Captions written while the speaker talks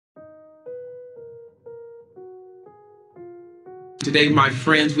today, my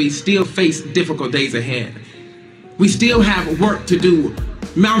friends, we still face difficult days ahead. We still have work to do,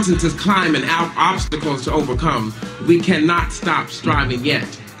 mountains to climb and obstacles to overcome. We cannot stop striving yet.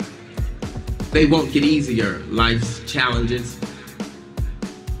 They won't get easier, life's challenges,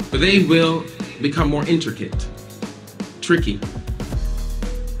 but they will become more intricate, tricky.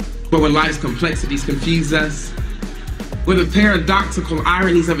 But when life's complexities confuse us, when the paradoxical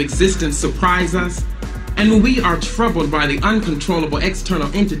ironies of existence surprise us, and when we are troubled by the uncontrollable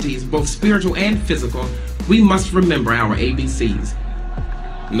external entities, both spiritual and physical, we must remember our ABCs.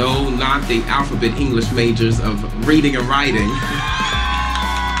 No, not the alphabet English majors of reading and writing,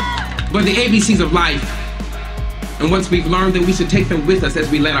 but the ABCs of life. And once we've learned them, we should take them with us as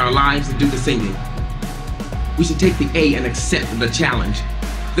we let our lives do the singing. We should take the A and accept the challenge.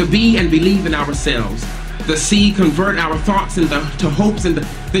 The B and believe in ourselves. The C, convert our thoughts to hopes, and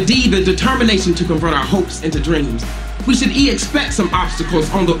the D, the determination to convert our hopes into dreams. We should E, expect some obstacles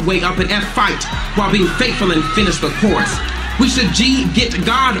on the way up, and F, fight while being faithful and finish the course. We should G, get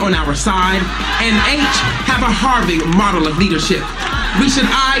God on our side, and H, have a Harvey model of leadership. We should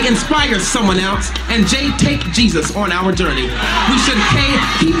I, inspire someone else, and J, take Jesus on our journey. We should K,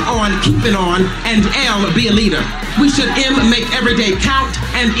 keep on keeping on, and L, be a leader. We should M, make every day count,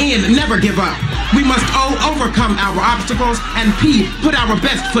 and N, never give up. We must O, overcome our obstacles, and P, put our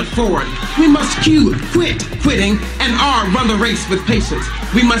best foot forward. We must Q, quit quitting, and R, run the race with patience.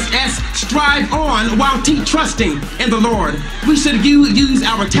 We must S, strive on, while T, trusting in the Lord. We should U, use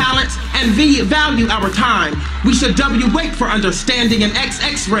our talents, and V, value our time. We should W, wait for understanding, and X,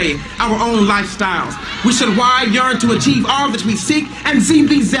 X-ray our own lifestyles. We should Y, yearn to achieve all that we seek, and Z,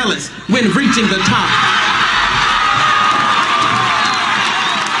 be zealous when reaching the top.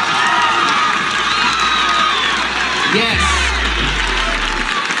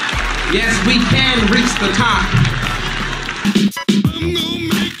 Yes, we can reach the top.